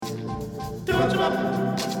All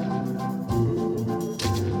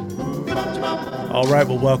right,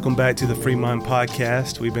 well, welcome back to the Free Mind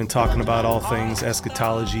Podcast. We've been talking about all things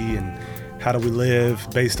eschatology and how do we live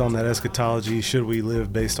based on that eschatology? Should we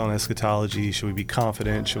live based on eschatology? Should we be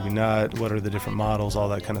confident? Should we not? What are the different models? All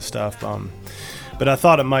that kind of stuff. But I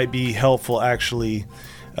thought it might be helpful, actually,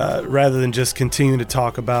 rather than just continue to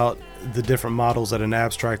talk about the different models at an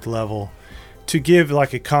abstract level, to give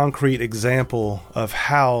like a concrete example of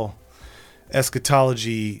how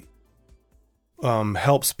eschatology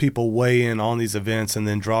helps people weigh in on these events and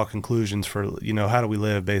then draw conclusions for, how do we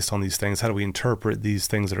live based on these things? How do we interpret these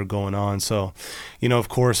things that are going on? So, of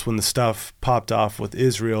course, when the stuff popped off with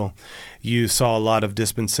Israel, you saw a lot of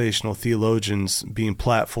dispensational theologians being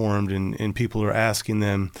platformed and people are asking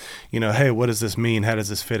them, hey, what does this mean? How does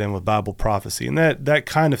this fit in with Bible prophecy? And that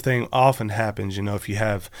kind of thing often happens, if you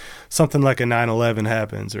have something like a 9/11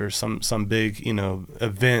 happens or some big,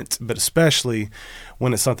 event, but especially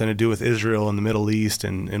when it's something to do with Israel and the Middle East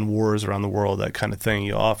and wars around the world, that kind of thing.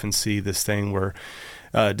 You'll often see this thing where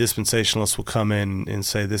dispensationalists will come in and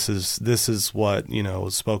say, this is what,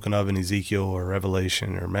 was spoken of in Ezekiel or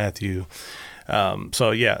Revelation or Matthew.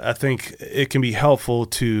 I think it can be helpful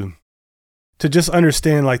to just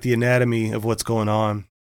understand like the anatomy of what's going on.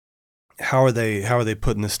 How are they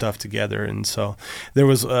putting this stuff together? And so there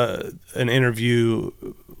was an interview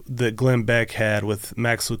that Glenn Beck had with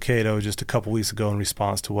Max Lucado just a couple weeks ago in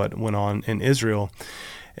response to what went on in Israel.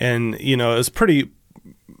 And, it was pretty,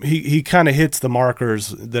 he kind of hits the markers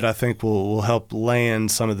that I think will help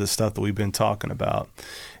land some of the stuff that we've been talking about.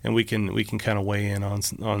 And we can kind of weigh in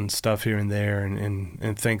on stuff here and there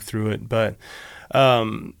and think through it. But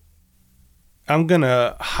I'm going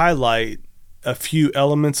to highlight a few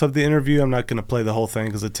elements of the interview. I'm not going to play the whole thing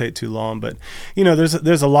because it'd take too long, but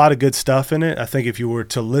there's a lot of good stuff in it. I think if you were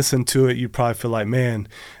to listen to it, you'd probably feel like, man,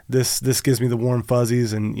 this gives me the warm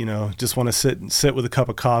fuzzies, and just want to sit with a cup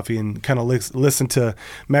of coffee and kind of listen to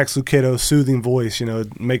Max Lucado's soothing voice,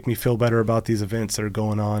 make me feel better about these events that are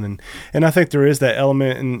going on. And I think there is that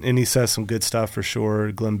element, and he says some good stuff for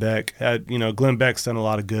sure. Glenn Beck, Glenn Beck's done a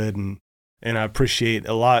lot of good, and I appreciate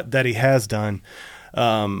a lot that he has done.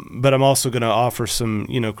 But I'm also going to offer some,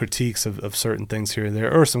 critiques of certain things here and there,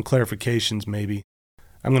 or some clarifications maybe.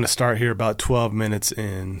 I'm going to start here about 12 minutes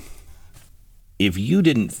in. If you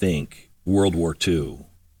didn't think World War II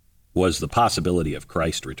was the possibility of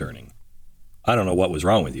Christ returning, I don't know what was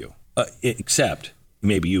wrong with you, except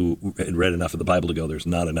maybe you had read enough of the Bible to go, there's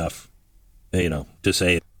not enough, to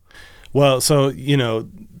say it. Well, so,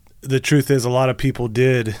 the truth is a lot of people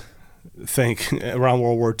did think around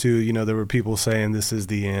World War II, there were people saying this is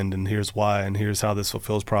the end and here's why and here's how this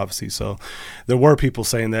fulfills prophecy. So there were people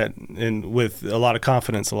saying that and with a lot of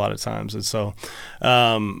confidence a lot of times. And so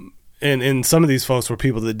and some of these folks were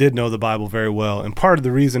people that did know the Bible very well. And part of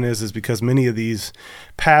the reason is because many of these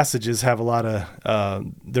passages have a lot of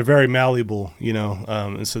they're very malleable,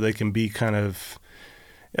 and so they can be kind of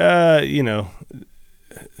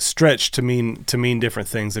stretched to mean different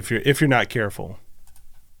things if you're not careful.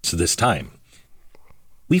 So this time,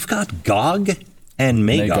 we've got Gog and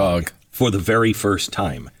Magog for the very first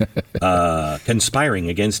time, conspiring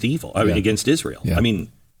against evil, against Israel. Yeah. I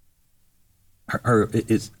mean,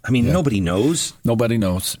 nobody knows. Nobody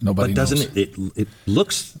knows. Nobody knows. But doesn't it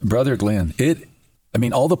looks... Brother Glenn,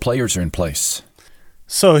 all the players are in place.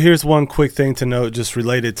 So here's one quick thing to note just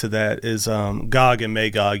related to that is Gog and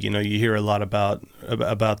Magog. You hear a lot about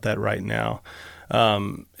that right now.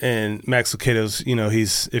 And Max Lucado's,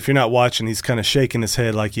 he's, if you're not watching, he's kind of shaking his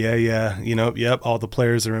head like, yep, all the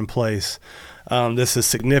players are in place. This is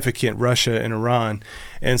significant, Russia and Iran.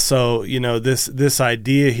 And so, this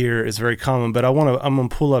idea here is very common, but I'm going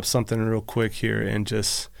to pull up something real quick here and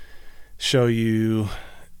just show you,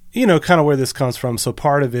 kind of where this comes from. So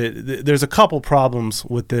part of it, there's a couple problems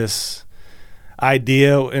with this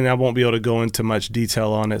idea, and I won't be able to go into much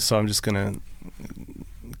detail on it. So I'm just going to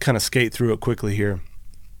kind of skate through it quickly here.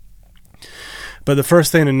 But the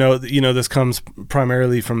first thing to note, this comes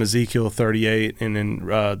primarily from Ezekiel 38 and in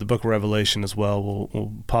the book of Revelation as well.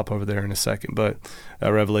 We'll pop over there in a second, but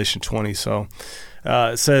Revelation 20. So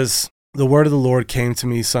it says, "The word of the Lord came to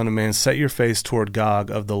me, son of man, set your face toward Gog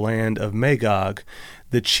of the land of Magog,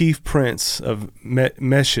 the chief prince of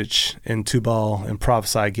Meshech and Tubal, and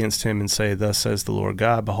prophesy against him and say, thus says the Lord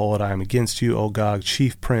God, behold, I am against you, O Gog,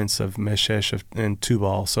 chief prince of Meshech and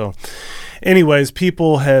Tubal." So anyways,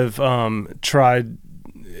 people have tried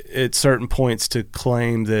at certain points to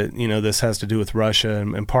claim that, this has to do with Russia.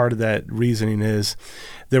 And part of that reasoning is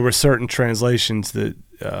there were certain translations that,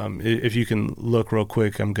 if you can look real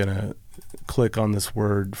quick, I'm going to click on this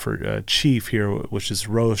word for chief here, which is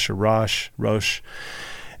Rosh or Rosh,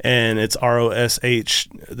 and it's R-O-S-H,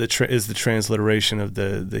 is the transliteration of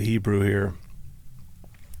the Hebrew here.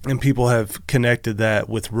 And people have connected that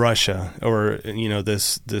with Russia, or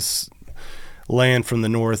this land from the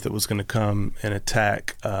north that was going to come and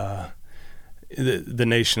attack the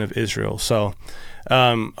nation of Israel. So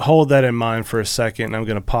hold that in mind for a second. I'm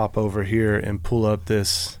going to pop over here and pull up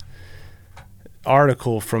this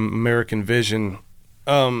article from American Vision.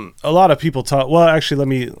 A lot of people talk. Well, actually, let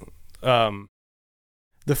me.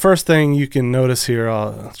 The first thing you can notice here,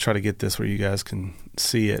 I'll try to get this where you guys can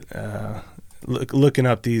see it. Looking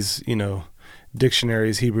up these,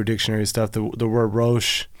 dictionaries, Hebrew dictionary stuff, the word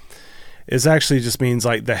Rosh is actually just means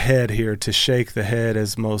like the head here, to shake the head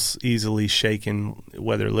as most easily shaken,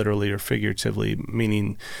 whether literally or figuratively,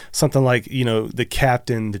 meaning something like, the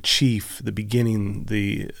captain, the chief, the beginning,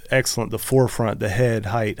 the excellent, the forefront, the head,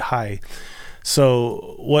 height, high.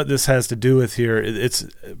 So what this has to do with here, it's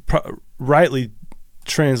rightly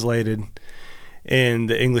translated in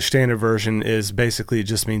the English Standard Version is basically, it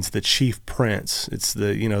just means the chief prince. It's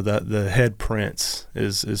the head prince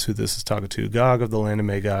is who this is talking to. Gog of the land of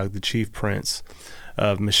Magog, the chief prince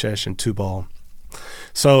of Meshech and Tubal.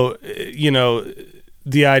 So,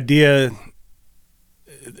 the idea,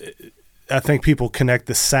 I think people connect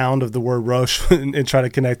the sound of the word Rosh and try to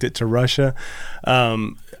connect it to Russia.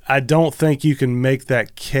 I don't think you can make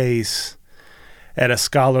that case at a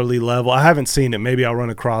scholarly level. I haven't seen it. Maybe I'll run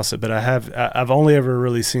across it, but I've only ever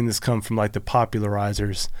really seen this come from like the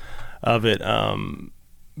popularizers of it.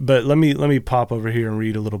 But let me pop over here and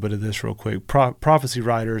read a little bit of this real quick. Prophecy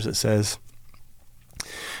writers, it says,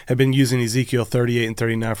 have been using Ezekiel 38 and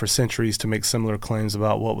 39 for centuries to make similar claims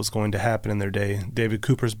about what was going to happen in their day. David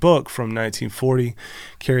Cooper's book from 1940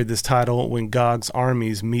 carried this title, When Gog's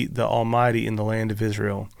Armies Meet the Almighty in the Land of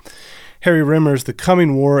Israel. Harry Rimmer's The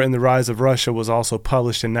Coming War and the Rise of Russia was also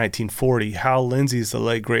published in 1940. Hal Lindsey's The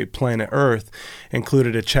Late Great Planet Earth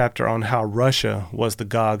included a chapter on how Russia was the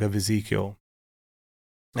Gog of Ezekiel.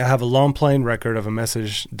 I have a long playing record of a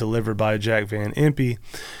message delivered by Jack Van Impe,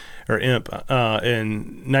 in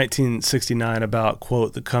 1969 about,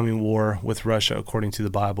 quote, the coming war with Russia according to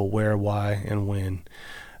the Bible, where, why, and when.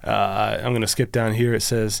 I'm going to skip down here. It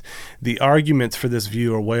says, the arguments for this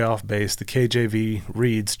view are way off base. The KJV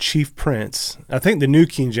reads chief prince. I think the New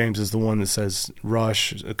King James is the one that says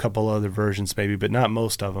Rosh, a couple other versions maybe, but not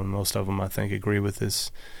most of them. Most of them, I think, agree with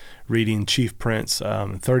this reading chief prince,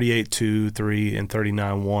 38:2, 3, and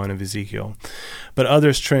 39:1 of Ezekiel. But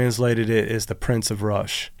others translated it as the prince of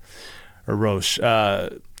Rosh, or Rosh.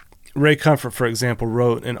 Ray Comfort, for example,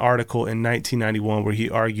 wrote an article in 1991 where he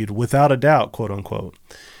argued, without a doubt, quote unquote,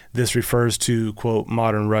 this refers to, quote,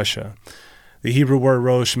 modern Russia. The Hebrew word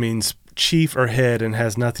Rosh means chief or head and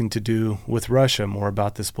has nothing to do with Russia. More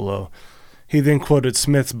about this below. He then quoted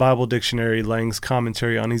Smith's Bible Dictionary, Lang's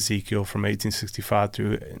commentary on Ezekiel from 1865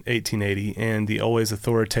 through 1880, and the always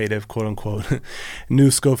authoritative, quote unquote, New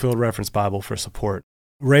Schofield Reference Bible for support.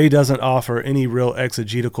 Ray doesn't offer any real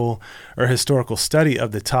exegetical or historical study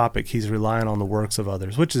of the topic. He's relying on the works of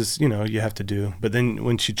others, which is, you have to do. But then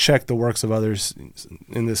once you check the works of others,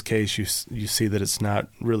 in this case, you see that it's not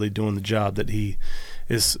really doing the job that he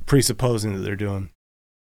is presupposing that they're doing.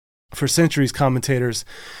 For centuries, commentators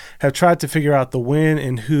have tried to figure out the when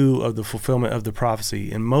and who of the fulfillment of the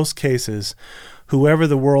prophecy. In most cases, whoever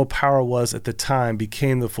the world power was at the time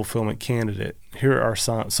became the fulfillment candidate. Here are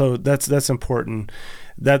some. So that's important.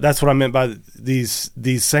 That's what I meant by these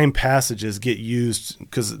same passages get used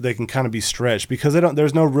because they can kind of be stretched because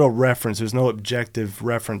there's no real reference. There's no objective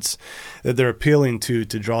reference that they're appealing to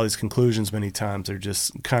draw these conclusions many times. They're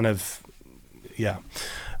just kind of,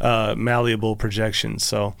 malleable projections.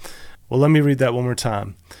 So, well, let me read that one more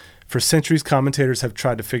time. For centuries, commentators have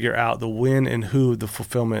tried to figure out the when and who of the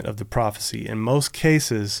fulfillment of the prophecy. In most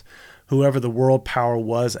cases, whoever the world power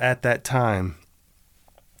was at that time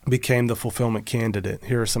became the fulfillment candidate.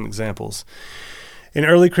 Here are some examples. In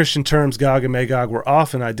early Christian terms, Gog and Magog were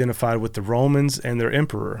often identified with the Romans and their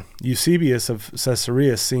emperor. Eusebius of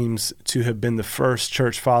Caesarea seems to have been the first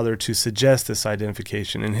church father to suggest this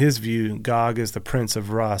identification. In his view, Gog is the prince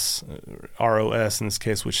of Ros, R-O-S in this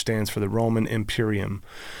case, which stands for the Roman Imperium.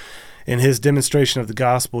 In his demonstration of the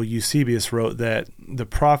gospel, Eusebius wrote that the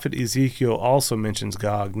prophet Ezekiel also mentions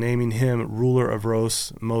Gog, naming him ruler of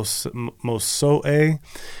Ros, Mosoe,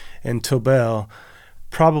 and Tobel,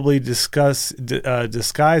 probably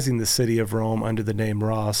disguising the city of Rome under the name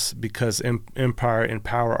Ros, because empire and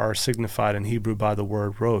power are signified in Hebrew by the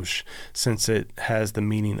word Rosh, since it has the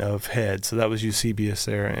meaning of head. So that was Eusebius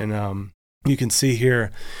there. And You can see here,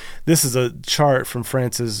 this is a chart from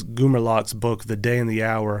Francis Gumerlock's book, The Day and the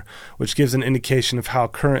Hour, which gives an indication of how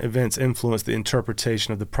current events influence the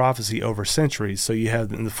interpretation of the prophecy over centuries. So you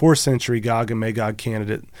have in the 4th century, Gog and Magog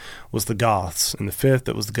candidate was the Goths. In the 5th,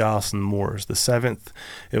 it was the Goths and the Moors. The 7th,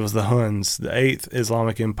 it was the Huns. The 8th,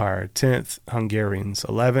 Islamic Empire. 10th, Hungarians.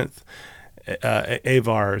 11th,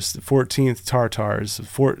 Avars. 14th, Tartars.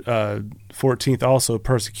 14th, also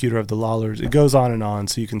persecutor of the Lollards. It goes on and on,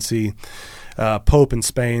 so you can see Pope in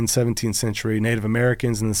Spain, 17th century, Native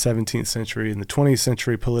Americans in the 17th century, and the 20th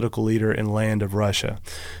century political leader in land of Russia.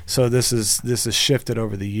 So this is shifted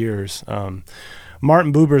over the years.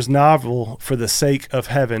 Martin Buber's novel, For the Sake of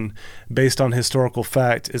Heaven, based on historical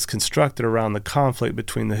fact, is constructed around the conflict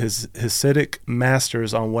between the Hasidic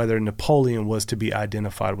masters on whether Napoleon was to be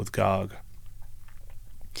identified with Gog.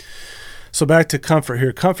 So back to Comfort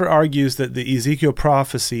here. Comfort argues that the Ezekiel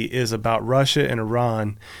prophecy is about Russia and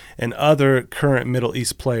Iran and other current Middle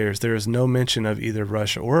East players. There is no mention of either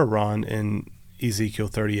Russia or Iran in Ezekiel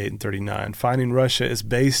 38 and 39. Finding Russia is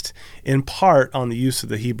based in part on the use of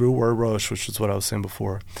the Hebrew word rosh, which is what I was saying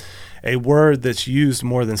before, a word that's used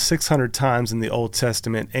more than 600 times in the Old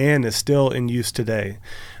Testament and is still in use today.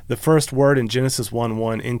 The first word in Genesis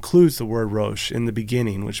 1:1 includes the word rosh, in the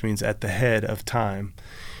beginning, which means at the head of time.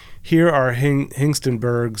 Here are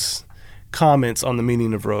Hengstenberg's comments on the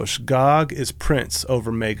meaning of Rosh. Gog is prince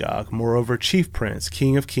over Magog, moreover chief prince,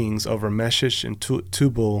 king of kings over Meshish and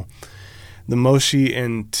Tubal, the Moshi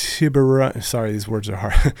and Tibereni,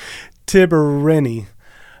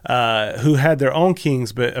 who had their own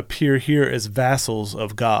kings but appear here as vassals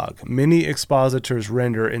of Gog. Many expositors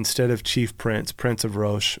render, instead of chief prince, prince of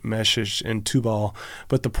Rosh, Meshish, and Tubal,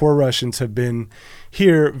 but the poor Russians have been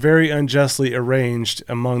here very unjustly arranged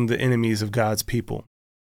among the enemies of God's people.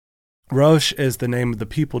 Rosh, as the name of the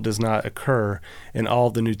people, does not occur in all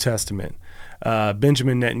of the New Testament.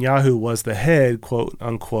 Benjamin Netanyahu was the head, quote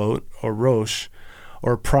unquote, or Rosh,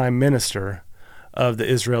 or prime minister of the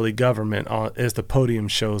Israeli government, as the podium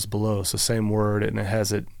shows below. So same word, and it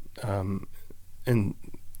has it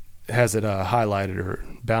highlighted or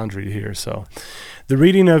boundary here. So the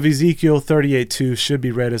reading of Ezekiel 38:2 should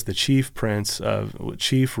be read as the chief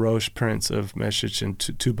Rosh prince of Meshish and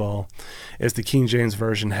Tubal, as the King James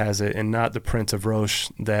Version has it, and not the prince of Rosh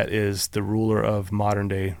that is the ruler of modern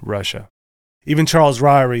day Russia. Even Charles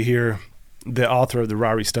Ryrie here, the author of the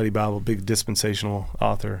Ryrie Study Bible, big dispensational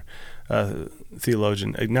author,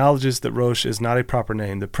 theologian, acknowledges that Rosh is not a proper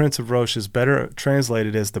name. The prince of Rosh is better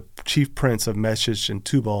translated as the chief prince of Meshish and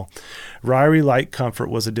Tubal. Ryrie, like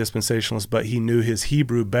Comfort, was a dispensationalist, but he knew his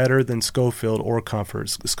Hebrew better than Schofield or Comfort.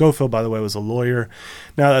 Schofield, by the way, was a lawyer.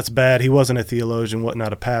 Now that's bad. He wasn't a theologian,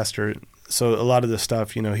 not a pastor. So a lot of the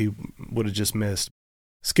stuff, he would have just missed.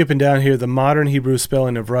 Skipping down here, the modern Hebrew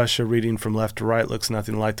spelling of Russia, reading from left to right, looks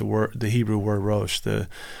nothing like the Hebrew word Rosh. The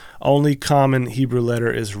only common Hebrew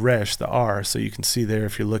letter is Resh, the R. So you can see there,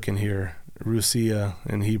 if you're looking here, Rusia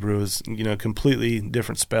in Hebrew is, completely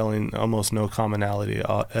different spelling, almost no commonality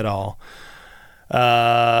at all.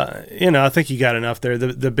 I think you got enough there.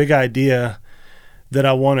 The big idea that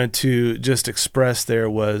I wanted to just express there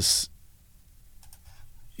was,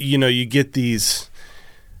 you get these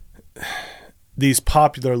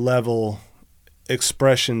popular level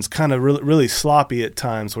expressions kind of really sloppy at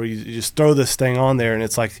times, where you just throw this thing on there and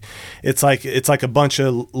it's like a bunch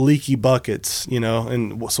of leaky buckets,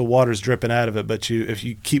 and so water's dripping out of it, but if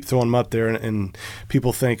you keep throwing them up there and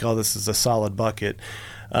people think, oh, this is a solid bucket,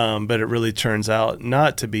 but it really turns out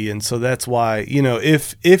not to be. And so that's why,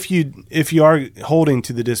 if you are holding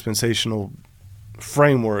to the dispensational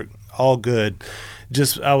framework, all good.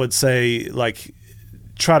 Just, I would say,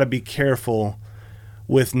 try to be careful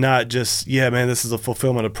with not just, this is a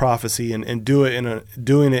fulfillment of prophecy, and doing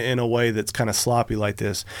it in a way that's kind of sloppy like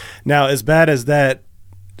this. Now, as bad as that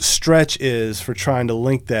stretch is for trying to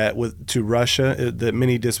link that to Russia, that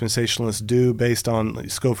many dispensationalists do based on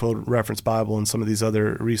Schofield Reference Bible and some of these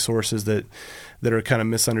other resources that are kind of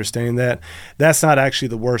misunderstanding that's not actually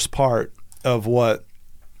the worst part of what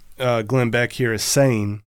Glenn Beck here is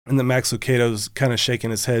saying. And that Max Lucado's kind of shaking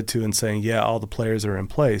his head to and saying, yeah, all the players are in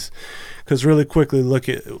place. Because really quickly,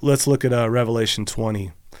 let's look at Revelation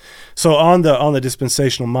 20. So on the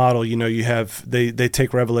dispensational model, you have they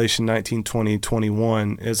take Revelation 19, 20,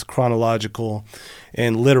 21 as chronological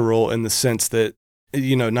and literal, in the sense that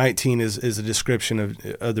 19 is a description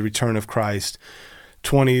of the return of Christ.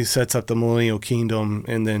 20 sets up the millennial kingdom,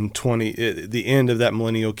 and then the end of that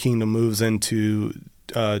millennial kingdom moves into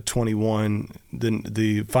 21,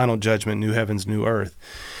 the final judgment, new heavens, new earth.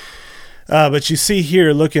 But you see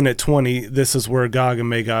here, looking at 20, this is where Gog and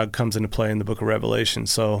Magog comes into play in the book of Revelation.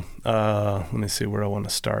 So let me see where I want to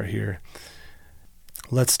start here.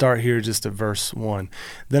 Let's start here just at verse 1.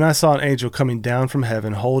 Then I saw an angel coming down from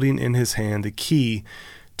heaven, holding in his hand the key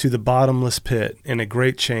to the bottomless pit and a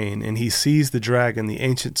great chain, and he seized the dragon, the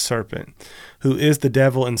ancient serpent, who is the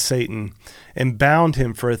devil and Satan, and bound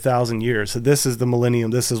him for 1,000 years. So this is the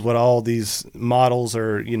millennium. This is what all these models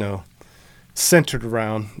are, centered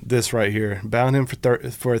around, this right here. Bound him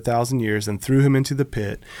for 1,000 years and threw him into the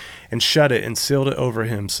pit and shut it and sealed it over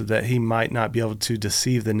him so that he might not be able to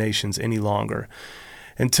deceive the nations any longer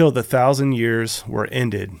until the 1,000 years were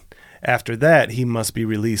ended. After that, he must be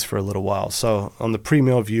released for a little while. So on the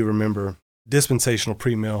pre-mill view, remember, dispensational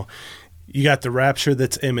pre-mill, you got the rapture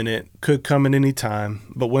that's imminent, could come at any time,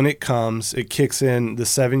 but when it comes, it kicks in the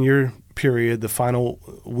 7-year period, the final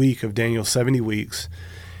week of Daniel's 70 weeks,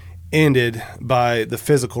 ended by the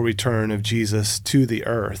physical return of Jesus to the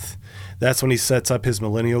earth. That's when he sets up his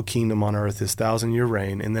millennial kingdom on earth, his 1,000-year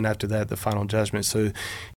reign, and then after that, the final judgment. So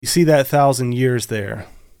you see that 1,000 years there.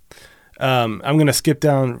 I'm going to skip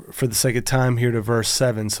down for the sake of time here to verse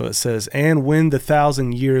 7. So it says, and when the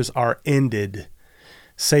 1,000 years are ended,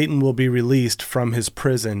 Satan will be released from his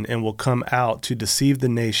prison and will come out to deceive the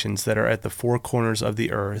nations that are at the four corners of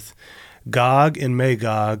the earth, Gog and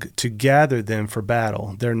Magog, to gather them for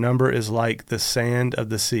battle. Their number is like the sand of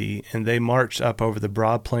the sea, and they marched up over the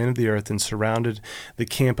broad plain of the earth and surrounded the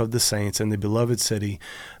camp of the saints and the beloved city.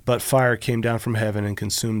 But fire came down from heaven and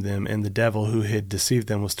consumed them, and the devil who had deceived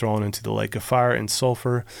them was thrown into the lake of fire and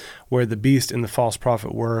sulfur, where the beast and the false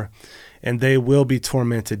prophet were, and they will be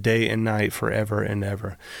tormented day and night forever and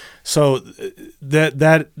ever. So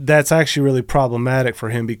that's actually really problematic for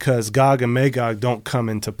him, because Gog and Magog don't come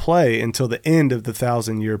into play until the end of the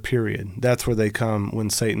 1,000-year period. That's where they come when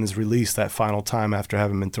Satan is released that final time after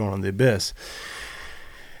having been thrown in the abyss.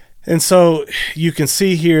 And so you can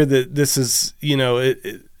see here that this is,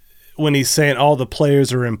 when he's saying all the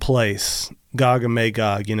players are in place, Gog and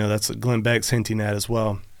Magog, that's what Glenn Beck's hinting at as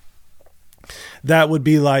well. That would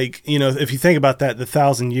be like, if you think about that, the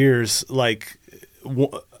 1,000 years, like,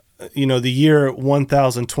 the year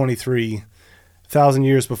 1023, 1,000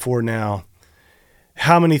 years before now,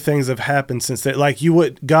 how many things have happened since then? Like,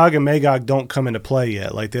 Gog and Magog don't come into play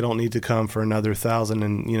yet. Like, they don't need to come for another 1,000.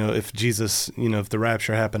 And, if Jesus, if the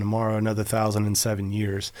rapture happened tomorrow, another 1,007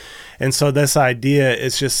 years. And so this idea,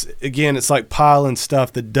 it's just, again, it's like piling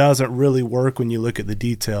stuff that doesn't really work when you look at the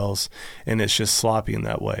details, and it's just sloppy in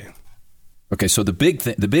that way. Okay, so the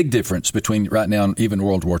big difference between right now and even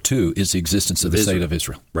World War II is the existence of the state of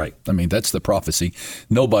Israel. Right. I mean, that's the prophecy.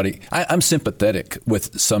 I'm sympathetic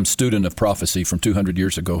with some student of prophecy from 200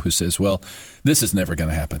 years ago who says, well, this is never going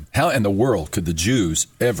to happen. How in the world could the Jews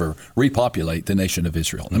ever repopulate the nation of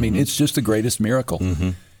Israel? I mean, it's just the greatest miracle. Mm-hmm.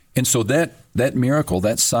 And so that miracle,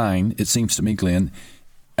 that sign, it seems to me, Glenn,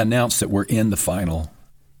 announced that we're in the final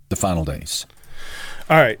days.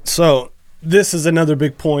 All right, so this is another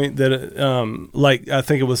big point that, I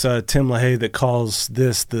think it was Tim LaHaye that calls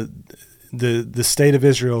this the state of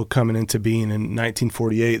Israel coming into being in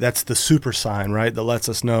 1948. That's the super sign, right? That lets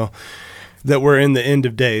us know that we're in the end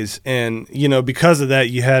of days. And, because of that,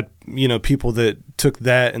 you had, people that took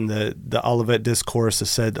that and the Olivet Discourse that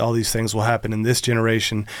said all these things will happen in this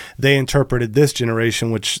generation. They interpreted this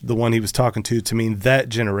generation, which the one he was talking to mean that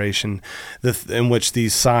generation in which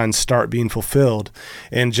these signs start being fulfilled,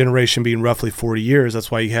 and generation being roughly 40 years.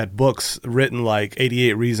 That's why you had books written like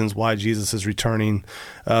 88 Reasons Why Jesus is Returning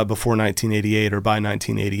before 1988 or by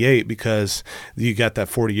 1988, because you got that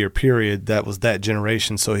 40-year period. That was that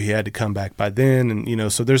generation, so he had to come back by then.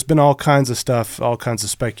 And, so there's been all kinds of stuff, all kinds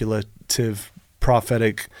of speculative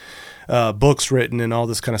prophetic books written and all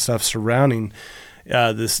this kind of stuff surrounding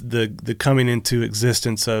the coming into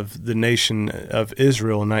existence of the nation of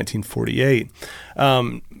Israel in 1948.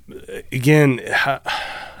 Again, I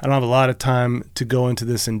don't have a lot of time to go into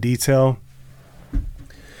this in detail,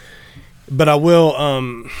 but I will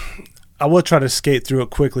try to skate through it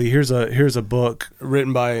quickly. Here's a book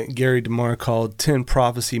written by Gary DeMar called 10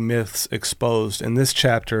 Prophecy Myths Exposed. In this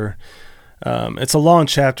chapter, it's a long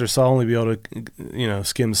chapter, so I'll only be able to,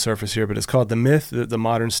 skim the surface here, but it's called The Myth That the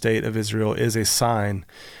Modern State of Israel is a Sign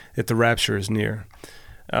That the Rapture is Near.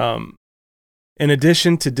 In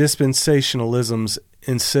addition to dispensationalism's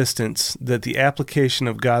insistence that the application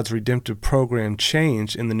of God's redemptive program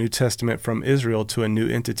changed in the New Testament from Israel to a new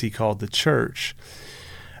entity called the Church,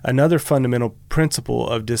 another fundamental principle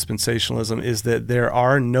of dispensationalism is that there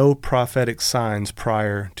are no prophetic signs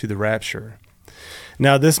prior to the rapture.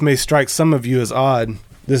 Now, this may strike some of you as odd.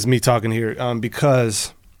 This is me talking here,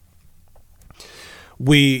 because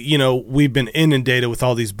we've been inundated with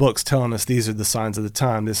all these books telling us these are the signs of the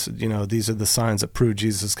time. These are the signs that prove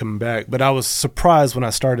Jesus is coming back. But I was surprised when I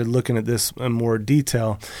started looking at this in more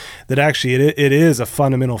detail that actually it is a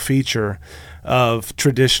fundamental feature of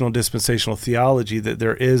traditional dispensational theology that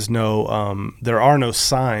there are no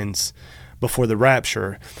signs before the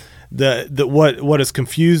rapture. What is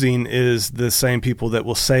confusing is the same people that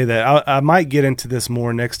will say that. I might get into this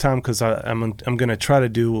more next time because I'm going to try to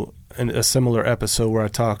do a similar episode where I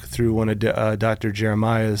talk through one of Dr.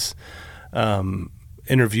 Jeremiah's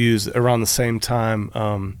interviews around the same time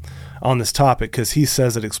on this topic, because he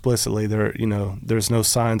says it explicitly. There's no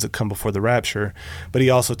signs that come before the rapture, but he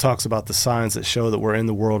also talks about the signs that show that we're in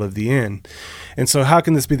the world of the end. And so, how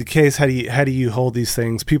can this be the case? How do you hold these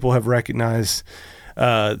things? People have recognized,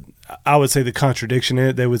 I would say, the contradiction in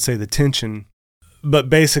it. They would say the tension.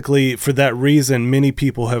 But basically, for that reason, many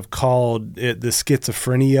people have called it the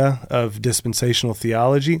schizophrenia of dispensational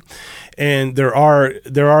theology. And there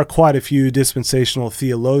are quite a few dispensational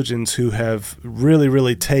theologians who have really,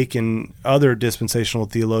 really taken other dispensational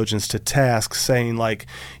theologians to task, saying, like,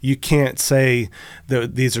 you can't say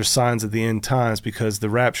that these are signs of the end times because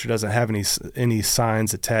the rapture doesn't have any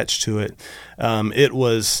signs attached to it. It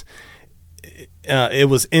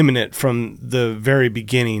was imminent from the very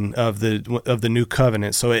beginning of the new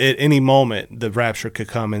covenant. So at any moment the rapture could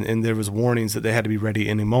come, and there was warnings that they had to be ready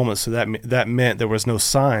at any moment. So that meant there was no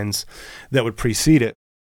signs that would precede it.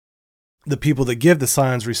 The people that give the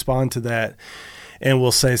signs respond to that and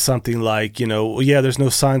will say something like, there's no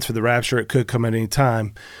signs for the rapture. It could come at any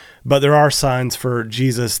time. But there are signs for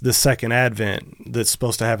Jesus, the second advent, that's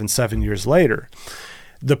supposed to happen 7 years later.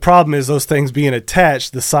 The problem is those things being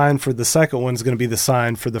attached, the sign for the second one is going to be the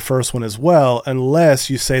sign for the first one as well,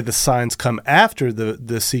 unless you say the signs come after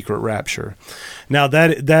the secret rapture. Now,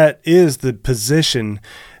 that is the position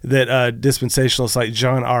that dispensationalists like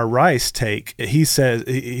John R. Rice take. He says,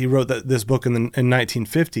 he wrote this book in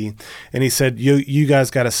 1950, and he said, you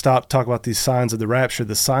guys got to stop talking about these signs of the rapture.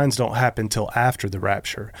 The signs don't happen until after the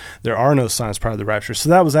rapture. There are no signs prior to the rapture. So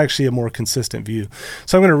that was actually a more consistent view.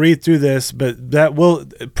 So I'm going to read through this, but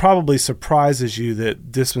it probably surprises you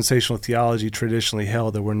that dispensational theology traditionally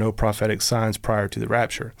held there were no prophetic signs prior to the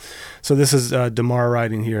rapture. So this is DeMar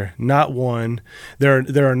writing here. Not one. There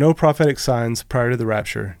are no prophetic signs prior to the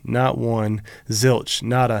rapture. Not one. Zilch.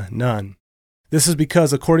 Nada. None. This is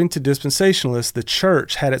because, according to dispensationalists, the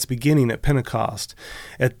church had its beginning at Pentecost.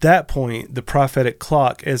 At that point, the prophetic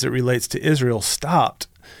clock, as it relates to Israel, stopped.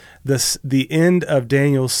 The end of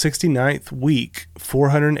Daniel's 69th week,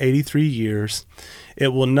 483 years, it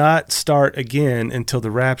will not start again until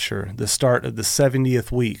the rapture, the start of the 70th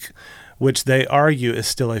week, which they argue is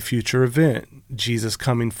still a future event, Jesus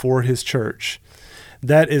coming for his church.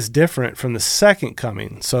 That is different from the second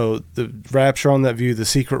coming. So the rapture on that view, the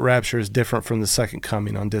secret rapture, is different from the second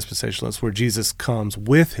coming on dispensationalists, where Jesus comes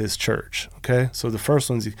with his church. Okay, so the first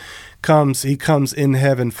one, he comes in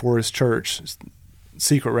heaven for his church.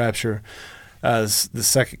 Secret rapture, as the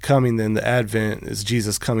second coming, then the advent is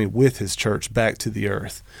Jesus coming with his church back to the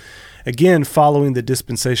earth. Again, following the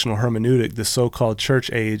dispensational hermeneutic, the so-called church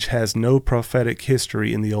age has no prophetic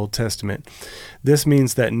history in the Old Testament. This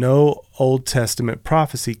means that no Old Testament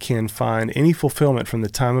prophecy can find any fulfillment from the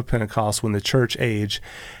time of Pentecost, when the church age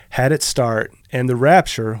had its start, and the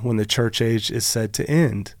rapture, when the church age is said to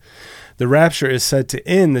end. The rapture is said to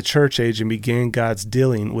end the church age and begin God's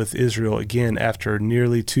dealing with Israel again after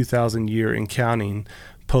nearly 2,000 year and counting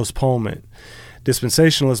postponement.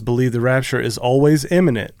 Dispensationalists believe the rapture is always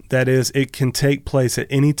imminent. That is, it can take place at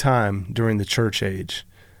any time during the church age.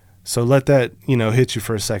 So let that, hit you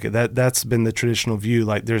for a second. That's been the traditional view.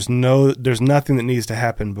 Like there's nothing that needs to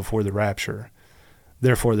happen before the rapture.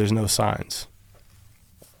 Therefore, there's no signs.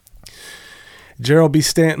 Gerald B.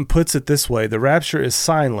 Stanton puts it this way: the rapture is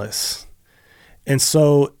signless, and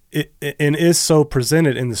is so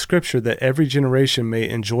presented in the Scripture that every generation may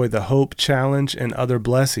enjoy the hope, challenge, and other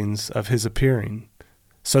blessings of his appearing.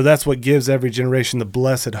 So that's what gives every generation the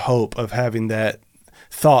blessed hope of having that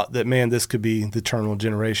thought that, man, this could be the eternal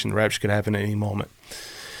generation. The rapture could happen at any moment.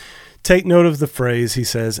 Take note of the phrase, he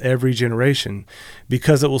says, every generation,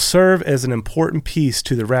 because it will serve as an important piece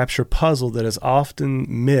to the rapture puzzle that is often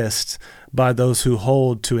missed by those who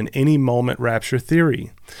hold to an any-moment rapture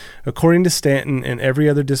theory. According to Stanton and every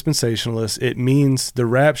other dispensationalist, it means the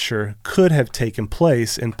rapture could have taken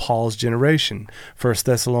place in Paul's generation, 1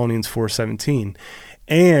 Thessalonians 4:17,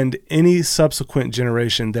 and any subsequent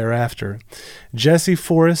generation thereafter. Jesse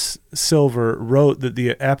Forrest Silver wrote that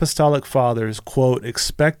the apostolic fathers, quote,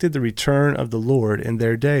 expected the return of the Lord in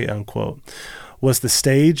their day, unquote. Was the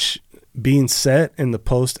stage being set in the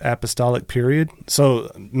post-apostolic period. So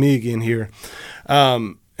me again here.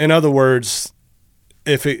 In other words,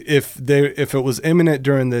 if it was imminent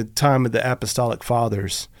during the time of the apostolic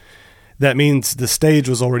fathers, that means the stage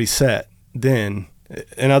was already set then.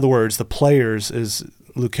 In other words, the players, as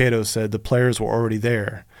Lucado said, the players were already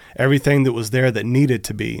there. Everything that was there that needed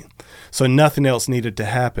to be. So nothing else needed to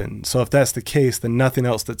happen. So if that's the case, then nothing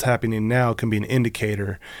else that's happening now can be an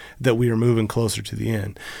indicator that we are moving closer to the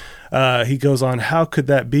end. He goes on, how could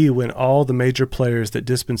that be when all the major players that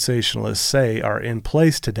dispensationalists say are in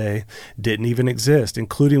place today didn't even exist,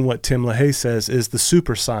 including what Tim LaHaye says is the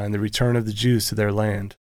super sign, the return of the Jews to their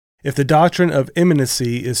land? If the doctrine of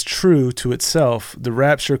imminency is true to itself, the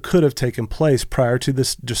rapture could have taken place prior to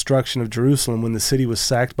the destruction of Jerusalem when the city was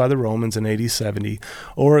sacked by the Romans in AD 70,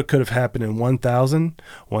 or it could have happened in 1000,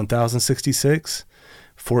 1066,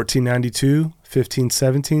 1492,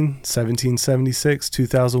 1517, 1776,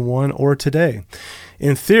 2001, or today.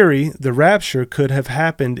 In theory, the rapture could have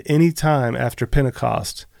happened any time after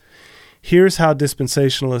Pentecost. Here's how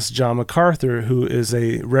dispensationalist John MacArthur, who is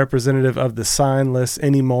a representative of the signless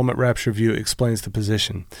any-moment rapture view, explains the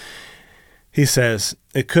position. He says,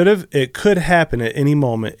 it could happen at any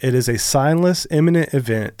moment. It is a signless, imminent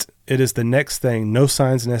event. It is the next thing, no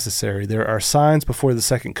signs necessary. There are signs before the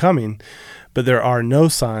second coming, but there are no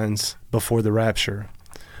signs before the rapture.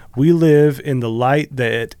 We live in the light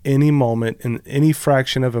that at any moment, in any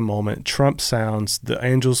fraction of a moment, trump sounds, the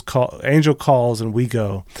angel calls, and we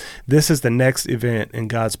go. This is the next event in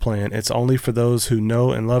God's plan. It's only for those who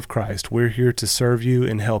know and love Christ. We're here to serve you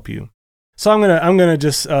and help you. So I'm gonna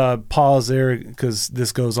just pause there because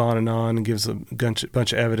this goes on and gives a bunch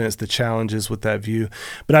of evidence, the challenges with that view.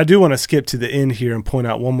 But I do want to skip to the end here and point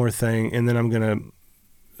out one more thing, and then I'm gonna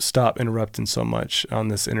stop interrupting so much on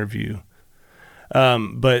this interview.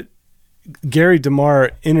 But Gary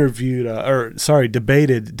DeMar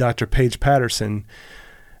debated Dr. Paige Patterson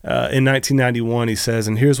in 1991. He says,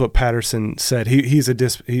 and here's what Patterson said. He's a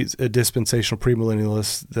dispensational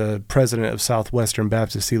premillennialist, the president of Southwestern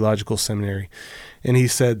Baptist Theological Seminary, and he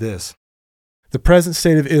said this: the present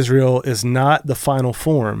state of Israel is not the final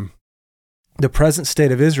form. The present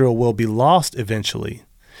state of Israel will be lost eventually,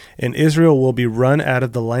 and Israel will be run out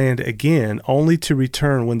of the land again, only to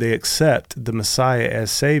return when they accept the Messiah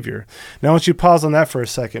as Savior. Now, I want you to pause on that for a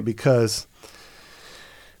second, because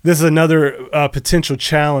this is another potential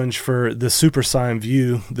challenge for the super sign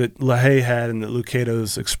view that LaHaye had and that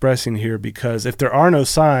Lucado's expressing here, because if there are no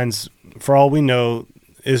signs, for all we know,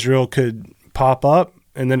 Israel could pop up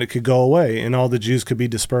and then it could go away and all the Jews could be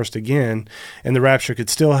dispersed again and the rapture could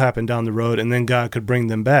still happen down the road and then God could bring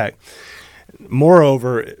them back.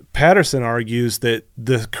 Moreover, Patterson argues that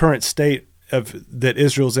the current state that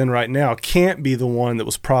Israel's in right now can't be the one that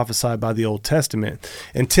was prophesied by the Old Testament.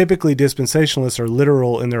 And typically dispensationalists are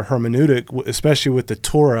literal in their hermeneutic, especially with the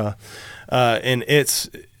Torah and its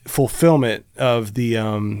fulfillment of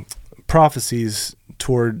the prophecies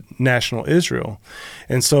toward national Israel.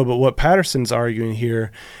 And so, but what Patterson's arguing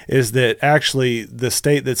here is that actually the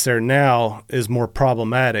state that's there now is more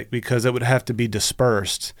problematic because it would have to be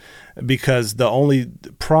dispersed, because the only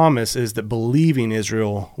promise is that believing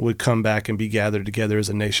Israel would come back and be gathered together as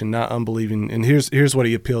a nation, not unbelieving. And here's what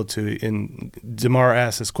he appealed to. And DeMar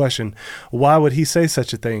asked this question: why would he say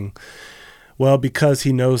such a thing? Well, because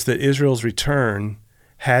he knows that Israel's return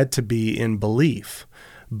had to be in belief.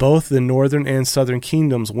 Both the northern and southern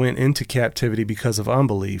kingdoms went into captivity because of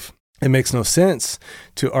unbelief. It makes no sense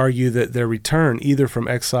to argue that their return, either from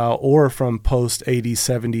exile or from post-AD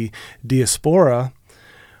 70 diaspora,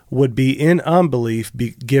 would be in unbelief,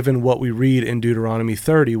 given what we read in Deuteronomy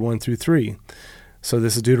 30, 1-3. So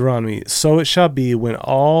this is Deuteronomy. So it shall be when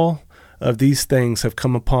all of these things have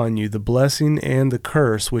come upon you, the blessing and the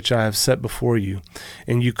curse which I have set before you,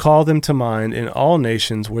 and you call them to mind in all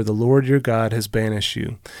nations where the Lord your God has banished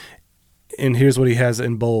you. And here's what he has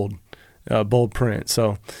in bold print.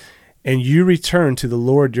 So, and you return to the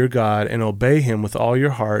Lord your God and obey him with all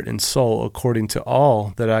your heart and soul according to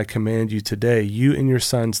all that I command you today, you and your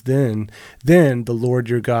sons, then the Lord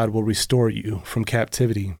your God will restore you from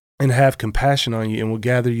captivity and have compassion on you and will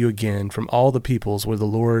gather you again from all the peoples where the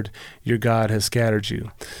Lord your God has scattered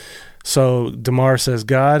you. So DeMar says,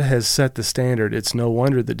 God has set the standard. It's no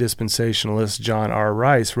wonder that dispensationalist John R.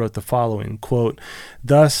 Rice wrote the following, quote,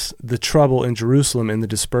 thus the trouble in Jerusalem and the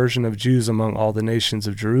dispersion of Jews among all the nations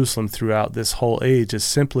of Jerusalem throughout this whole age is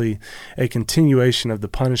simply a continuation of the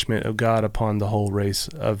punishment of God upon the whole race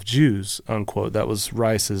of Jews, unquote. That was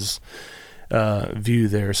Rice's view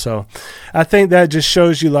there. So I think that just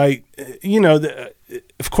shows you, like,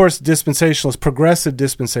 of course, dispensationalists, progressive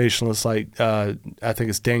dispensationalists, like I think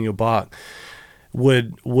it's Daniel Bach,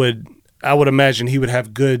 I would imagine he would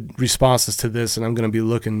have good responses to this, and I'm going to be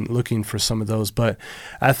looking for some of those. But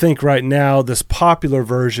I think right now, this popular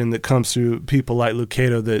version that comes through people like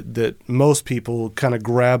Lucado that most people kind of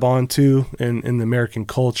grab onto in the American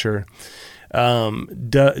culture,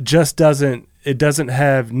 just doesn't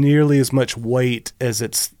have nearly as much weight as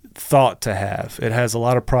it's thought to have. It has a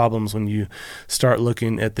lot of problems when you start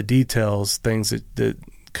looking at the details, things that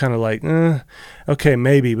kind of like, okay,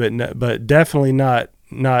 maybe, but definitely not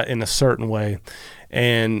in a certain way.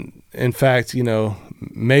 And in fact,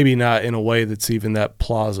 maybe not in a way that's even that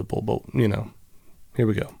plausible, but here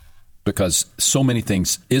we go. Because so many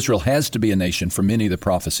things, Israel has to be a nation for many of the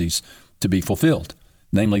prophecies to be fulfilled,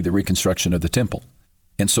 namely the reconstruction of the temple.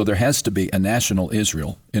 And so there has to be a national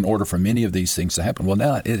Israel in order for many of these things to happen. Well,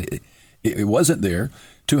 now it wasn't there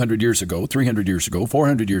 200 years ago, 300 years ago,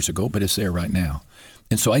 400 years ago, but it's there right now.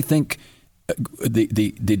 And so I think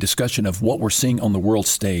the discussion of what we're seeing on the world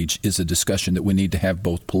stage is a discussion that we need to have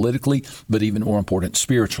both politically, but even more important,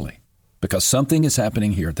 spiritually. Because something is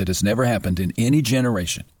happening here that has never happened in any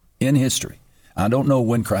generation in history. I don't know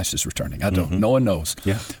when Christ is returning. I don't. No one knows.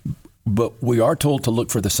 Yeah. But we are told to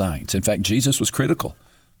look for the signs. In fact, Jesus was critical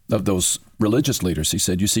of those religious leaders. He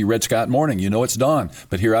said, you see red sky at morning, you know it's dawn.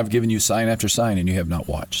 But here I've given you sign after sign, and you have not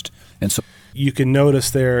watched. And so you can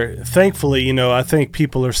notice there, thankfully, I think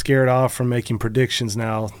people are scared off from making predictions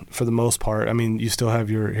now for the most part. I mean, you still have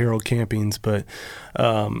your Harold Campings, but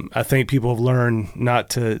I think people have learned not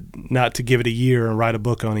to give it a year and write a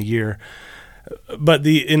book on a year. But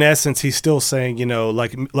in essence, he's still saying,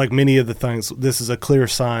 like many of the things, this is a clear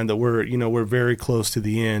sign that we're very close to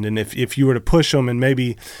the end. And if you were to push them and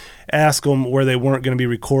maybe ask them where they weren't going to be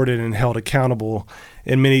recorded and held accountable,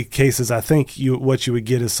 in many cases, I think what you would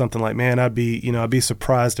get is something like, man, I'd be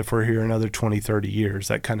surprised if we're here another 20, 30 years,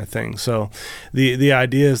 that kind of thing. So the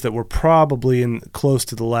idea is that we're probably close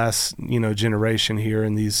to the last, generation here,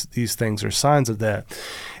 and these things are signs of that.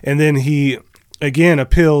 And then he again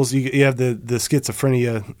appeals, you have the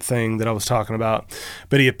schizophrenia thing that I was talking about,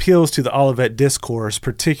 but he appeals to the Olivet Discourse,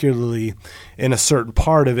 particularly in a certain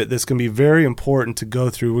part of it that's going to be very important to go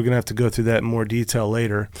through. We're going to have to go through that in more detail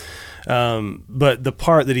later. But the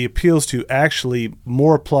part that he appeals to actually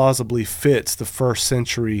more plausibly fits the first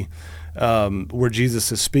century where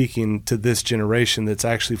Jesus is speaking to this generation that's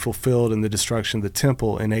actually fulfilled in the destruction of the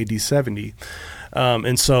temple in AD 70.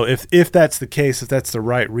 And so if that's the case, if that's the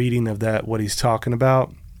right reading of that, what he's talking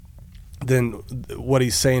about, then what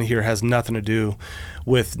he's saying here has nothing to do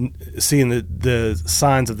with seeing the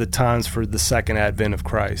signs of the times for the second advent of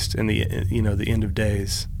Christ and the end of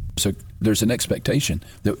days. So there's an expectation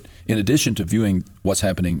that in addition to viewing what's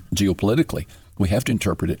happening geopolitically, we have to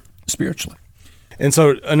interpret it spiritually. And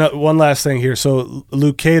so one last thing here. So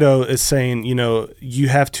Lucado is saying, you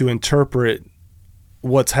have to interpret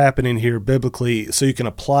what's happening here biblically so you can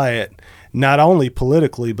apply it not only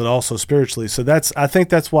politically but also spiritually. So I think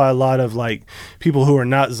that's why a lot of people who are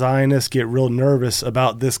not Zionists get real nervous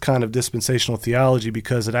about this kind of dispensational theology,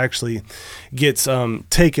 because it actually gets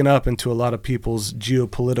taken up into a lot of people's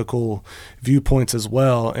geopolitical viewpoints as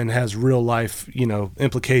well and has real life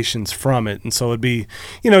implications from it. And so it'd be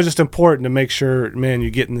just important to make sure, man, you're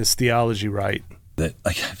getting this theology right. That,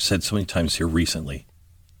 like I've said so many times here recently,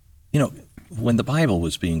 when the Bible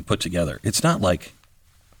was being put together, it's not like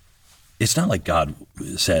God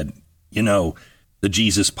said, the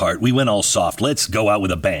Jesus part, we went all soft, let's go out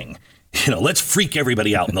with a bang. Let's freak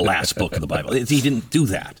everybody out in the last book of the Bible. He didn't do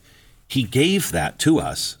that. He gave that to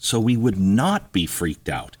us so we would not be freaked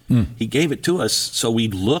out. He gave it to us so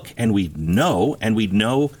we'd look and we'd know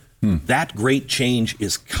that great change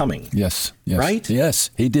is coming. Yes. Right? Yes.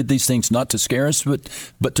 He did these things not to scare us,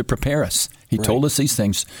 but to prepare us. He told us these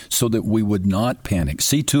things so that we would not panic.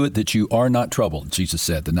 See to it that you are not troubled, Jesus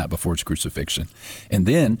said the night before his crucifixion. And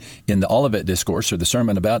then in the Olivet Discourse, or the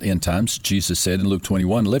sermon about end times, Jesus said in Luke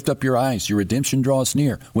 21, lift up your eyes, your redemption draws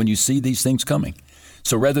near when you see these things coming.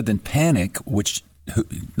 So rather than panic, which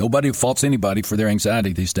nobody faults anybody for their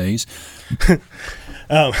anxiety these days.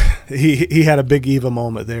 He had a big Eva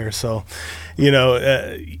moment there. So,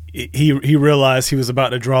 he realized he was about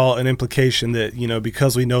to draw an implication that,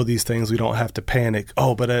 because we know these things, we don't have to panic.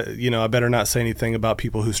 Oh, but, I better not say anything about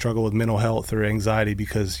people who struggle with mental health or anxiety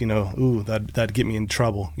because, that'd get me in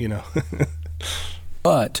trouble,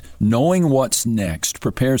 But knowing what's next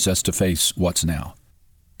prepares us to face what's now.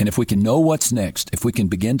 And if we can know what's next, if we can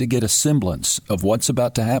begin to get a semblance of what's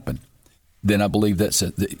about to happen, then I believe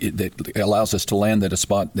that allows us to land at a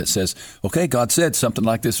spot that says, okay, God said something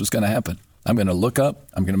like this was going to happen. I'm going to look up.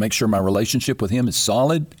 I'm going to make sure my relationship with him is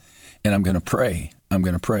solid, and I'm going to pray. I'm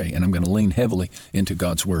going to pray, and I'm going to lean heavily into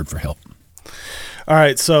God's word for help. All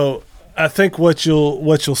right, so I think what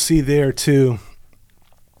you'll see there too,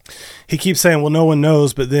 he keeps saying, well, no one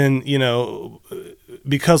knows, but then,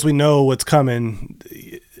 because we know what's coming,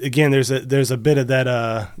 again, there's a bit of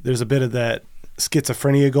that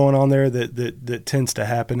schizophrenia going on there that tends to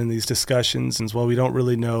happen in these discussions. And well, we don't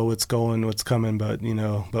really know what's coming, but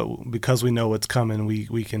because we know what's coming,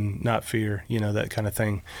 we can not fear, that kind of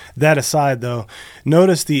thing. That aside, though,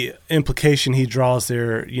 notice the implication he draws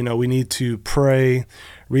there. We need to pray,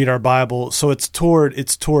 read our Bible. So it's toward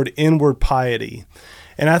inward piety.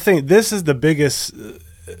 And I think this is the biggest,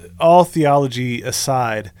 all theology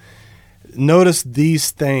aside, notice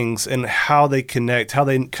these things and how they connect, how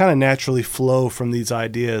they kind of naturally flow from these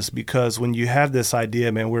ideas. Because when you have this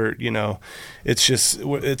idea, man,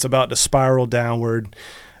 it's about to spiral downward.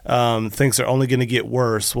 Things are only going to get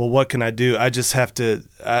worse. Well, what can I do? I just have to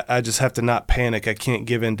not panic. I can't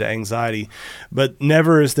give in to anxiety. But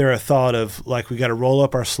never is there a thought of like, we got to roll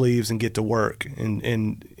up our sleeves and get to work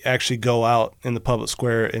and actually go out in the public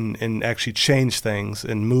square and actually change things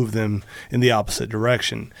and move them in the opposite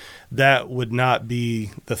direction. That would not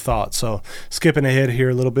be the thought. So skipping ahead here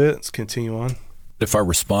a little bit, let's continue on. If our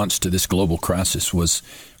response to this global crisis was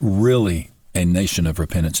really a nation of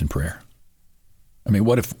repentance and prayer, I mean,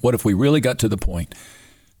 what if we really got to the point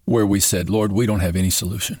where we said, Lord, we don't have any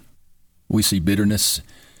solution. We see bitterness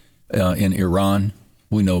in Iran.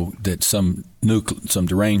 We know that some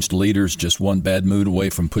deranged leaders just one bad mood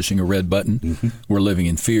away from pushing a red button. Mm-hmm. We're living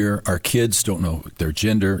in fear. Our kids don't know their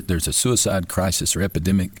gender. There's a suicide crisis or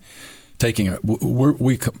epidemic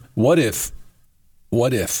what if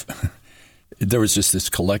there was just this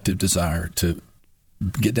collective desire to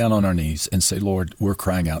get down on our knees and say, Lord, we're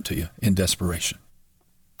crying out to you in desperation.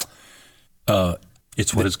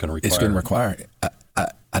 It's what it's going to require. It's going to require.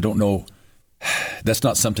 I don't know. That's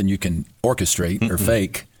not something you can orchestrate or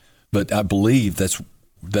fake, but I believe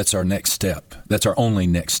that's our next step. That's our only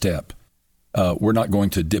next step. We're not going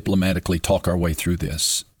to diplomatically talk our way through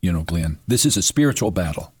this, Glenn. This is a spiritual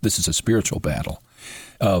battle. The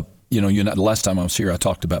last time I was here, I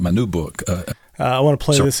talked about my new book. I want to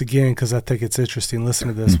play this again because I think it's interesting. Listen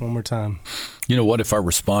to this one more time. What if our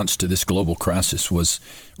response to this global crisis was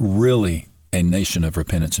really a nation of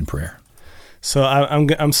repentance and prayer? So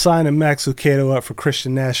I'm signing Max Lucado up for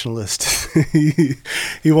Christian nationalist.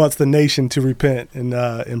 He wants the nation to repent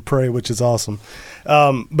and pray, which is awesome.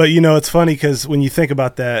 But it's funny because when you think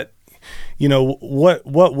about that, what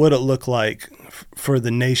would it look like for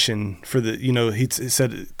the nation, he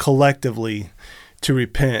said collectively to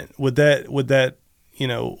repent? Would that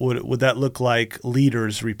look like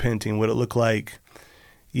leaders repenting? Would it look like,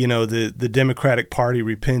 the Democratic Party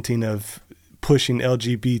repenting of pushing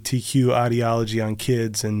LGBTQ ideology on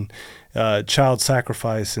kids and child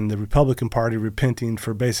sacrifice, and the Republican Party repenting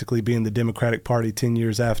for basically being the Democratic Party 10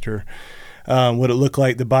 years after? Would it look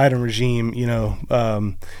like the Biden regime,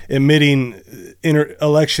 admitting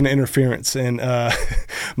election interference and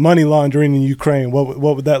money laundering in Ukraine? What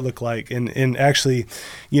would that look like? And actually,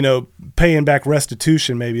 paying back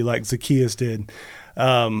restitution maybe like Zacchaeus did.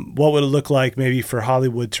 What would it look like maybe for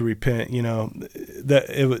Hollywood to repent?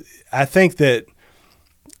 I think that.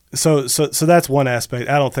 So that's one aspect.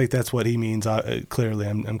 I don't think that's what he means. Clearly,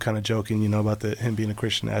 I'm kind of joking, about him being a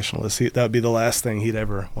Christian nationalist. That would be the last thing he'd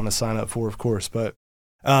ever want to sign up for, of course. But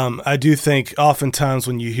I do think oftentimes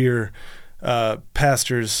when you hear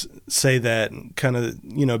pastors say that kind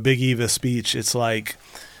of, Big Eva speech, it's like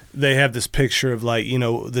they have this picture of like,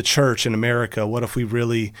 the church in America. What if we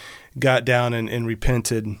really got down and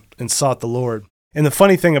repented and sought the Lord? And the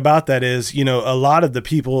funny thing about that is, a lot of the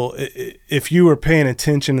people, if you were paying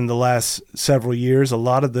attention in the last several years, a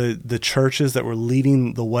lot of the churches that were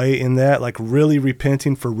leading the way in that, like really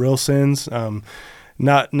repenting for real sins,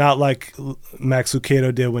 not like Max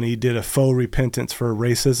Lucado did when he did a faux repentance for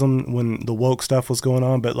racism when the woke stuff was going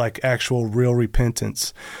on, but like actual real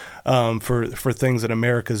repentance for things that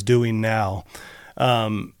America's doing now.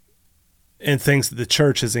 And things that the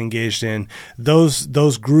church is engaged in,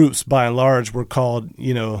 those groups by and large were called,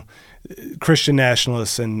 Christian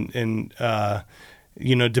nationalists and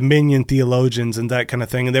Dominion theologians and that kind of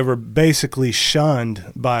thing. And they were basically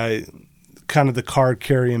shunned by kind of the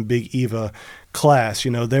card-carrying Big Eva class.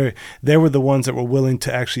 They were the ones that were willing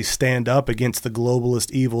to actually stand up against the globalist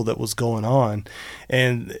evil that was going on,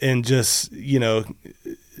 and just,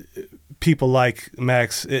 people like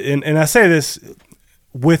Max. And I say this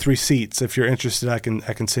with receipts. If you're interested, I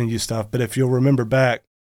can send you stuff. But if you'll remember back,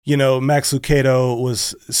 Max Lucado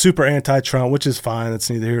was super anti-Trump, which is fine. That's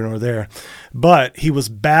neither here nor there. But he was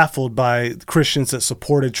baffled by Christians that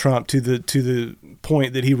supported Trump to the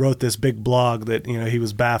point that he wrote this big blog that, he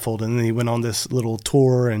was baffled. And then he went on this little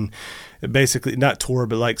tour and basically not tour,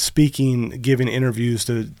 but like speaking, giving interviews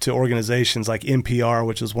to organizations like NPR,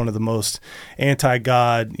 which is one of the most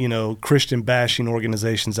anti-God, Christian bashing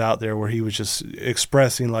organizations out there, where he was just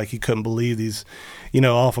expressing like he couldn't believe these,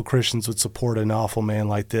 awful Christians would support an awful man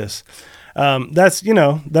like this. That's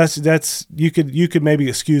you could maybe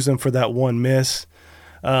excuse him for that one miss.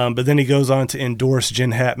 But then he goes on to endorse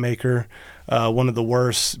Jen Hatmaker, one of the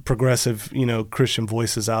worst progressive, Christian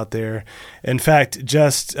voices out there. In fact,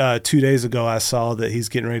 just 2 days ago, I saw that he's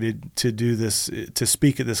getting ready to do this, to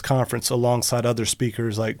speak at this conference alongside other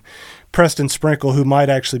speakers like Preston Sprinkle, who might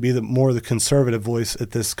actually be more the conservative voice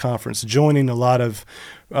at this conference, joining a lot of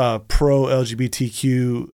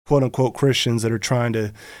pro-LGBTQ, quote-unquote Christians that are trying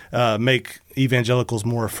to make evangelicals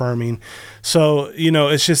more affirming. So,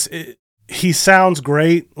 it's just... he sounds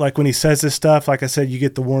great. Like when he says this stuff, like I said, you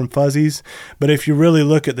get the warm fuzzies. But if you really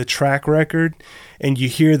look at the track record and you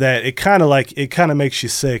hear that, it kind of makes you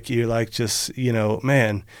sick. You're like, just,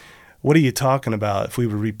 man, what are you talking about? If we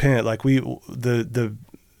would repent, like the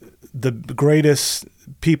greatest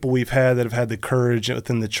people we've had that have had the courage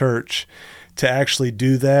within the church to actually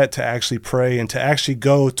do that, to actually pray, and to actually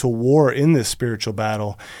go to war in this spiritual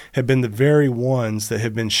battle have been the very ones that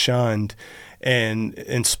have been shunned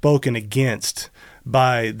and spoken against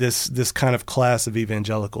by this kind of class of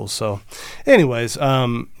evangelicals. So anyways, I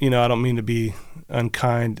don't mean to be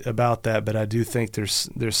unkind about that, but I do think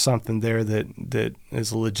there's something there that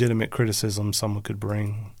is a legitimate criticism someone could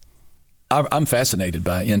bring. I'm fascinated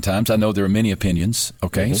by end times. I know there are many opinions,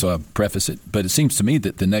 okay, so I preface it. But it seems to me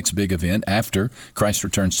that the next big event after Christ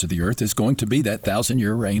returns to the earth is going to be that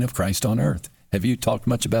 1,000-year reign of Christ on earth. Have you talked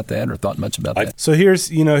much about that or thought much about that? So here's,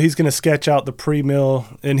 he's going to sketch out the pre-mill,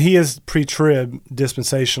 and he is pre-trib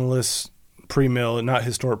dispensationalist, pre-mill, not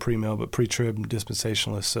historic pre-mill, but pre-trib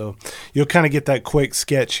dispensationalist. So you'll kind of get that quick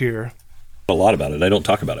sketch here. A lot about it. I don't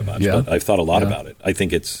talk about it much, but I've thought a lot about it. I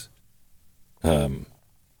think it's,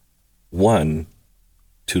 one,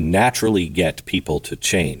 to naturally get people to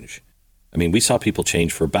change. I mean, we saw people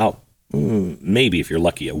change for about, maybe if you're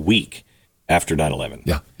lucky, a week after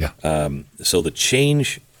 9/11. So the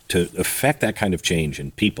change, to affect that kind of change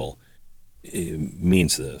in people,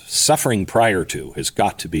 means the suffering prior to has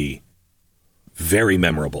got to be very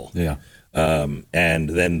memorable. And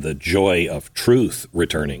then the joy of truth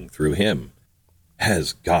returning through him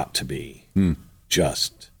has got to be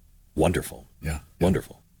just wonderful.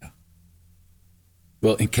 Wonderful.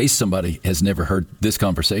 Well, in case somebody has never heard this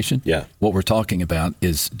conversation, what we're talking about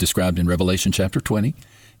is described in Revelation chapter 20.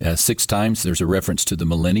 6 times there's a reference to the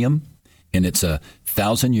millennium, and it's a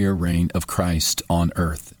 1,000-year reign of Christ on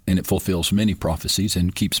earth, and it fulfills many prophecies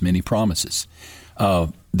and keeps many promises.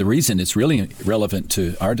 The reason it's really relevant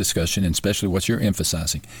to our discussion, and especially what you're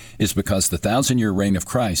emphasizing, is because the 1,000-year reign of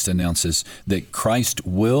Christ announces that Christ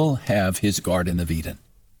will have his Garden of Eden.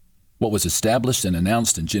 What was established and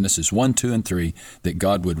announced in Genesis 1, 2, and 3, that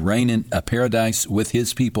God would reign in a paradise with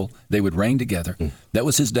his people, they would reign together. That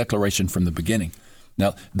was his declaration from the beginning.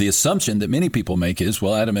 Now, the assumption that many people make is,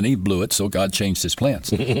 well, Adam and Eve blew it, so God changed his plans.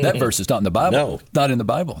 That verse is not in the Bible. No. Not in the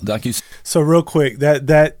Bible. Like you said. So real quick,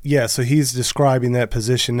 so he's describing that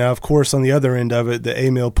position. Now, of course, on the other end of it, the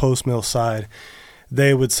amill, post-mill side,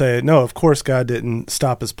 they would say, no, of course God didn't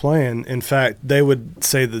stop his plan. In fact, they would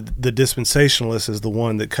say that the dispensationalist is the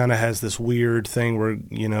one that kind of has this weird thing where,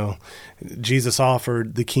 Jesus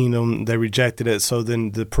offered the kingdom, they rejected it, so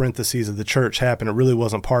then the parentheses of the church happened. It really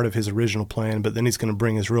wasn't part of his original plan, but then he's going to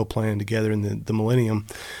bring his real plan together in the millennium.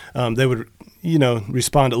 They would,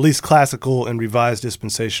 respond, at least classical and revised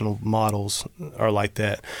dispensational models are like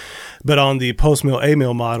that. But on the post-mill,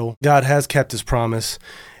 amill model, God has kept his promise.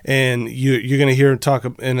 And you're going to hear him talk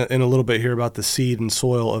in a little bit here about the seed and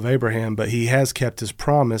soil of Abraham, but he has kept his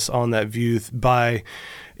promise on that view by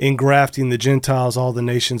engrafting the Gentiles, all the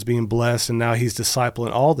nations being blessed, and now he's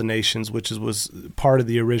discipling all the nations, which was part of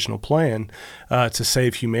the original plan to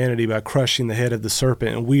save humanity by crushing the head of the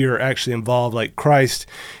serpent. And we are actually involved, like Christ,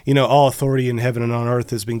 all authority in heaven and on earth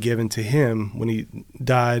has been given to him when he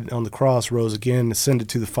died on the cross, rose again, ascended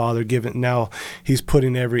to the Father, now he's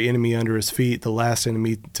putting every enemy under his feet. The last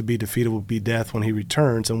enemy to be defeated will be death when he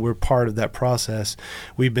returns, and we're part of that process.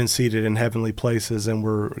 We've been seated in heavenly places, and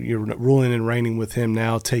you're ruling and reigning with him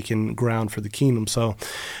now, taking ground for the kingdom. So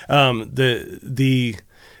that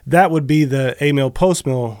would be the amill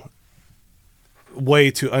post-mill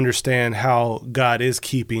way to understand how God is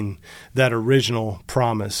keeping that original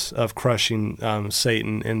promise of crushing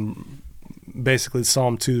Satan, and basically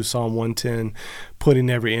Psalm 2, Psalm 110, putting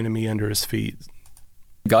every enemy under his feet.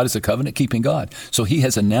 God is a covenant-keeping God. So he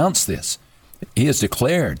has announced this. He has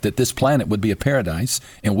declared that this planet would be a paradise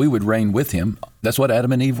and we would reign with him. That's what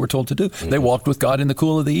Adam and Eve were told to do. Mm-hmm. They walked with God in the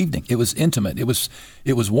cool of the evening. It was intimate. It was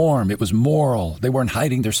warm. It was moral. They weren't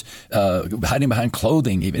hiding behind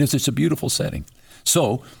clothing. Even. It was just a beautiful setting.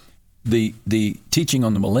 So the teaching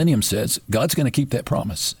on the millennium says God's going to keep that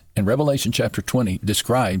promise. And Revelation chapter 20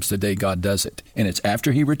 describes the day God does it. And it's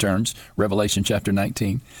after he returns, Revelation chapter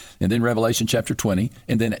 19, and then Revelation chapter 20,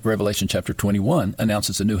 and then Revelation chapter 21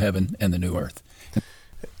 announces the new heaven and the new earth.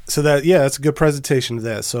 So that's a good presentation of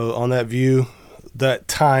that. So on that view, that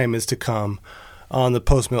time is to come. On the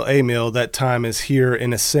post-mill A-mill, that time is here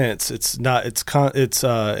in a sense. It's not. It's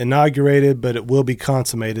inaugurated, but it will be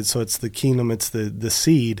consummated. So it's the kingdom. It's the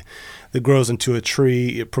seed that grows into a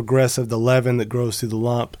tree, progressive, the leaven that grows through the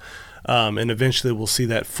lump, and eventually we'll see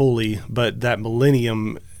that fully. But that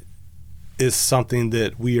millennium is something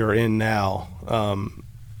that we are in now.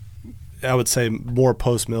 I would say more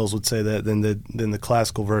post-mills would say that than the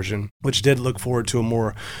classical version, which did look forward to a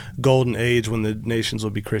more golden age when the nations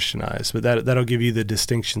will be Christianized. But that'll give you the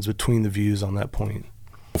distinctions between the views on that point.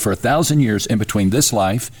 For 1,000 years in between this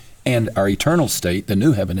life and our eternal state, the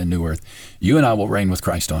new heaven and new earth, you and I will reign with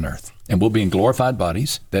Christ on earth. And we'll be in glorified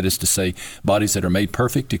bodies, that is to say, bodies that are made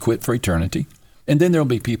perfect, equipped for eternity. And then there will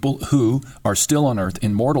be people who are still on earth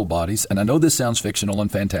in mortal bodies. And I know this sounds fictional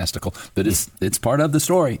and fantastical, but it's part of the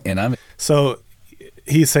story. So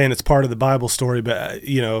he's saying it's part of the Bible story, but,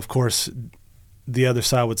 of course, the other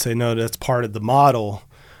side would say, no, that's part of the model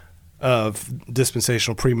of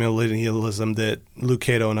dispensational premillennialism that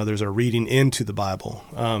Lucado and others are reading into the Bible,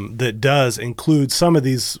 that does include some of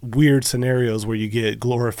these weird scenarios where you get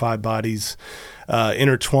glorified bodies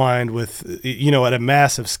intertwined with, at a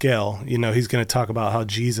massive scale. He's going to talk about how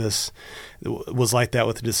Jesus was like that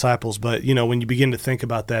with the disciples. But, when you begin to think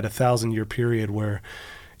about that, 1,000-year period where,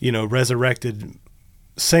 resurrected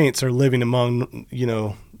saints are living among,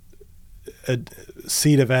 a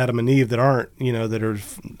seed of Adam and Eve that aren't, that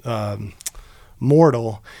are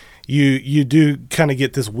mortal, you do kind of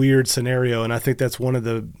get this weird scenario. And I think that's one of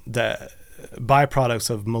the byproducts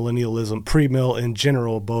of millennialism, pre-mill in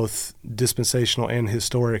general, both dispensational and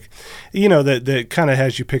historic, that kind of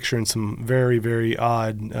has you picturing some very, very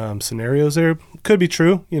odd scenarios there. Could be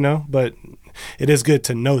true, but it is good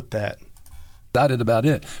to note that. Excited about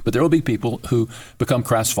it. But there will be people who become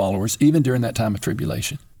Christ followers even during that time of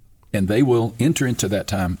tribulation. And they will enter into that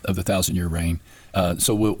time of the 1,000-year reign.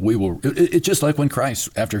 So we will. It's just like when Christ,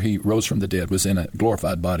 after he rose from the dead, was in a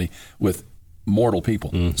glorified body with mortal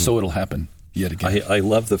people. Mm-hmm. So it'll happen yet again. I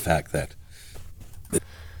love the fact that.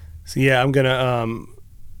 So I'm gonna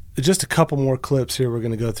just a couple more clips here. We're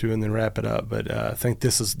gonna go through and then wrap it up. But I think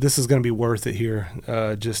this is gonna be worth it here,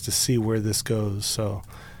 just to see where this goes. So.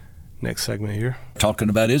 Next segment here. Talking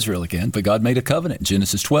about Israel again, but God made a covenant,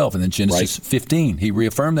 Genesis 12, and then Genesis 15. He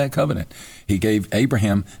reaffirmed that covenant. He gave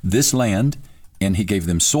Abraham this land, and he gave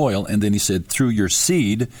them soil, and then he said, through your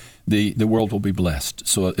seed, the world will be blessed.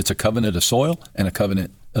 So it's a covenant of soil and a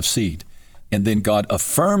covenant of seed. And then God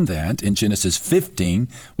affirmed that in Genesis 15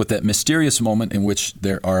 with that mysterious moment in which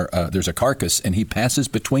there's a carcass, and he passes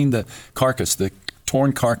between the carcass, the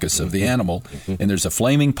torn carcass of the animal, and there's a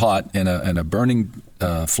flaming pot and a burning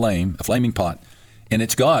flame, a flaming pot, and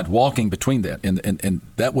it's God walking between that. And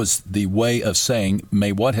that was the way of saying,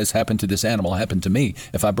 may what has happened to this animal happen to me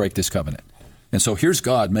if I break this covenant. And so here's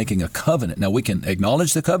God making a covenant. Now we can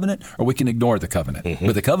acknowledge the covenant or we can ignore the covenant,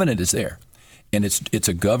 but the covenant is there. And it's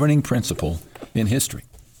a governing principle in history.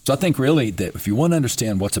 So I think really that if you want to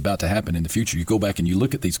understand what's about to happen in the future, you go back and you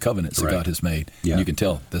look at these covenants that God has made, and you can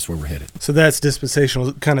tell that's where we're headed. So that's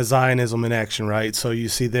dispensational kind of Zionism in action, right? So you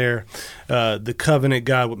see there, the covenant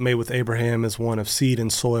God made with Abraham is one of seed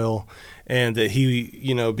and soil, and that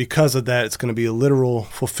he, because of that, it's going to be a literal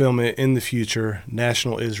fulfillment in the future,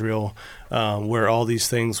 national Israel, where all these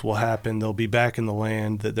things will happen. They'll be back in the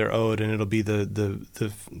land that they're owed, and it'll be the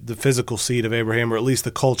physical seed of Abraham, or at least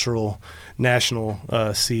the cultural national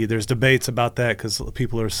seed. There's debates about that because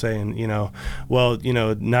people are saying,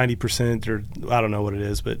 90% or I don't know what it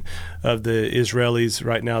is, but of the Israelis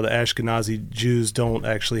right now, the Ashkenazi Jews don't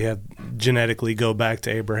actually have genetically go back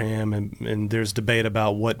to Abraham, and there's debate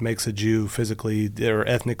about what makes a Jew physically or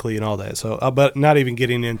ethnically and all that. So, but not even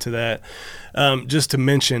getting into that, just to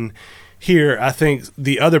mention, here, I think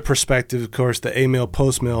the other perspective, of course, the amill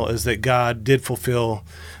post-mill, is that God did fulfill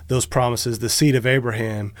those promises. The seed of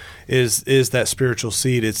Abraham is that spiritual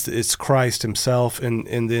seed. It's Christ himself, and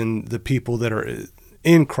then the people that are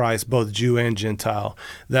in Christ, both Jew and Gentile.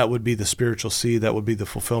 That would be the spiritual seed. That would be the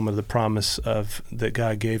fulfillment of the promise that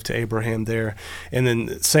God gave to Abraham there. And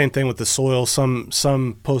then same thing with the soil.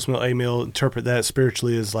 Some post-mill, amill interpret that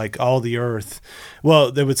spiritually as like all the earth.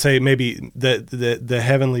 Well, they would say maybe that the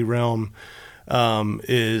heavenly realm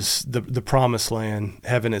is the promised land,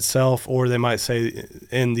 heaven itself, or they might say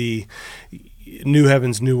in the new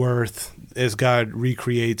heavens, new earth, as God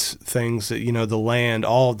recreates things, the land,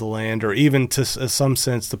 all of the land, or even to some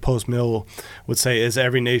sense, the post-mill would say, as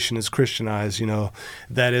every nation is Christianized,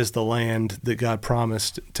 that is the land that God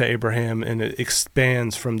promised to Abraham, and it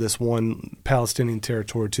expands from this one Palestinian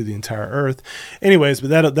territory to the entire earth. Anyways,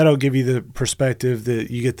 but that'll give you the perspective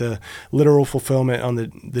that you get the literal fulfillment on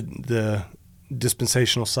the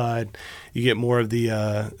dispensational side. You get more of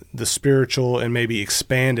the spiritual and maybe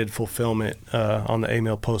expanded fulfillment on the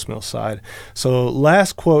amill post-mill side. So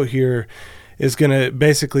last quote here is going to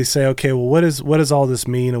basically say, okay, well, what does all this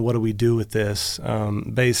mean, and what do we do with this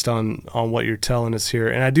based on what you're telling us here?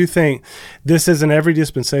 And I do think this isn't every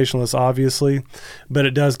dispensationalist, obviously, but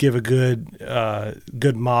it does give a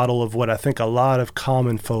good model of what I think a lot of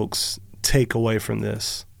common folks take away from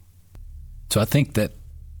this. So I think that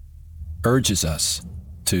urges us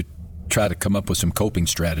to try to come up with some coping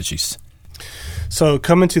strategies. So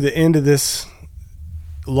coming to the end of this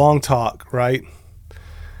long talk, right,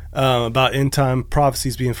 about end time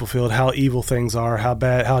prophecies being fulfilled, how evil things are, how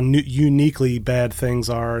bad, how uniquely bad things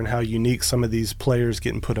are, and how unique some of these players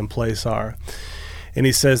getting put in place are. And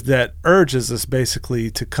he says that urges us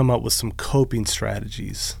basically to come up with some coping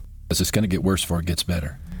strategies. Because it's going to get worse before it gets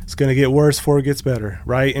better. It's going to get worse before it gets better,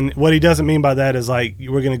 right? And what he doesn't mean by that is like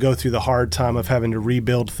we're going to go through the hard time of having to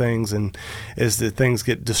rebuild things and as the things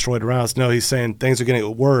get destroyed around us. No, he's saying things are going to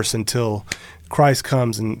get worse until Christ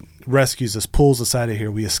comes and rescues us, pulls us out of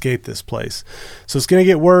here. We escape this place. So it's going to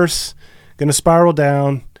get worse, going to spiral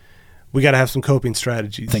down. We got to have some coping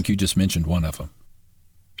strategies. I think you just mentioned one of them.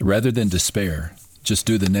 Rather than despair, just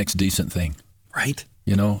do the next decent thing. Right.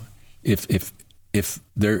 If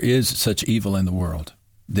there is such evil in the world,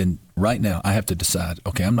 then right now I have to decide,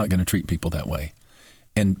 okay, I'm not going to treat people that way.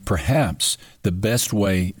 And perhaps the best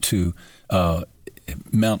way to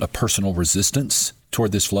mount a personal resistance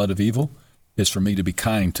toward this flood of evil is for me to be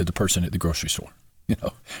kind to the person at the grocery store,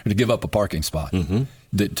 or to give up a parking spot,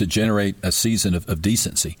 to generate a season of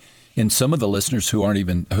decency. And some of the listeners who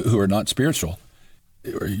are not spiritual,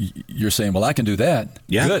 you're saying, well, I can do that.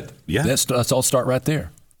 Yeah. Good. Yeah. Let's all start right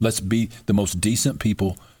there. Let's be the most decent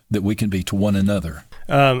people that we can be to one another.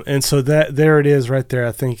 And so there it is right there.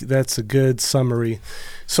 I think that's a good summary.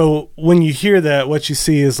 So when you hear that, what you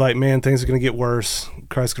see is like, man, things are going to get worse.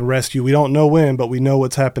 Christ's going to rescue. We don't know when, but we know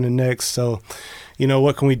what's happening next. So,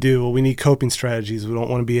 what can we do? Well, we need coping strategies. We don't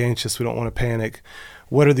want to be anxious. We don't want to panic.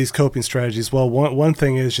 What are these coping strategies? Well, one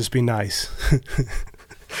thing is just be nice.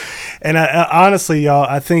 And I honestly, y'all,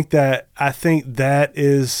 I think that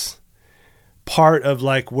is part of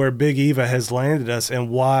like where Big Eva has landed us and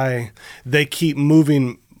why they keep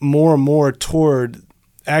moving more and more toward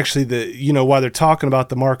actually while they're talking about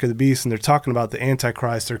the mark of the beast and they're talking about the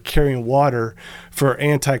Antichrist, they're carrying water for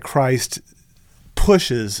Antichrist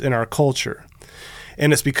pushes in our culture.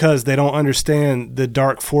 And it's because they don't understand the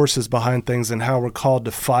dark forces behind things and how we're called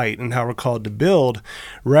to fight and how we're called to build.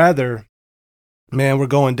 Rather, man, we're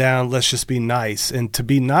going down, let's just be nice. And to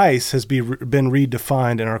be nice has been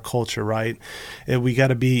redefined in our culture, right? And we got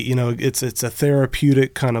to be, it's a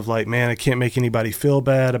therapeutic kind of like, man, I can't make anybody feel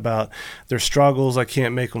bad about their struggles. I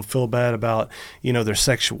can't make them feel bad about, their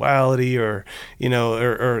sexuality or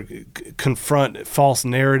confront false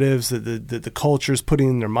narratives that the culture is putting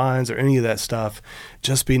in their minds or any of that stuff.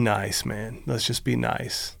 Just be nice, man. Let's just be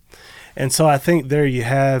nice. And so I think there you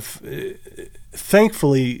have...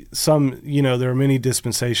 Thankfully, there are many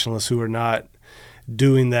dispensationalists who are not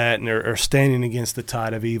doing that and are standing against the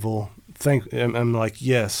tide of evil. I'm like,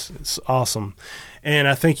 yes, it's awesome. And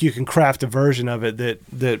I think you can craft a version of it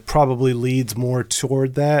that probably leads more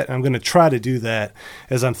toward that. I'm going to try to do that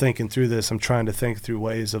as I'm thinking through this. I'm trying to think through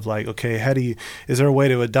ways of like, okay, is there a way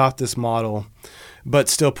to adopt this model but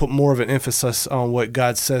still put more of an emphasis on what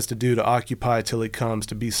God says to do, to occupy till he comes,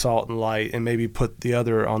 to be salt and light, and maybe put the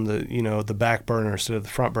other on the back burner instead of the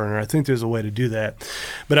front burner. I think there's a way to do that.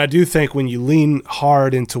 But I do think when you lean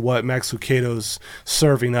hard into what Max Lucado's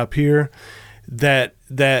serving up here, that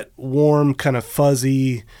warm, kind of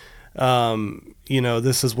fuzzy,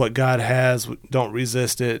 this is what God has, don't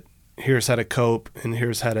resist it, here's how to cope, and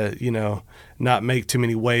here's how to, not make too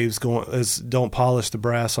many waves don't polish the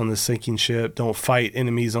brass on the sinking ship. Don't fight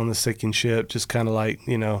enemies on the sinking ship. Just kind of like,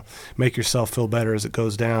 make yourself feel better as it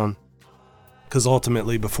goes down. Because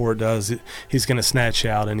ultimately, before it does, he's going to snatch you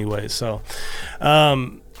out anyway. So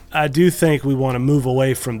I do think we want to move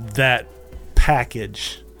away from that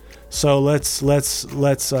package. So let's I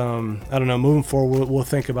don't know, moving forward, we'll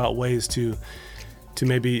think about ways to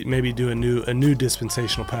maybe do a new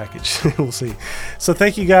dispensational package. We'll see. So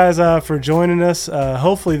thank you guys for joining us.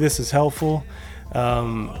 Hopefully this is helpful.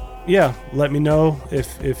 Let me know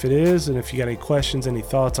if it is, and if you got any questions, any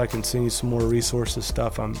thoughts, I can send you some more resources,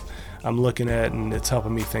 stuff I'm looking at, and it's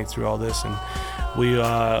helping me think through all this. And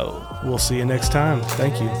we'll see you next time.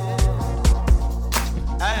 Thank you.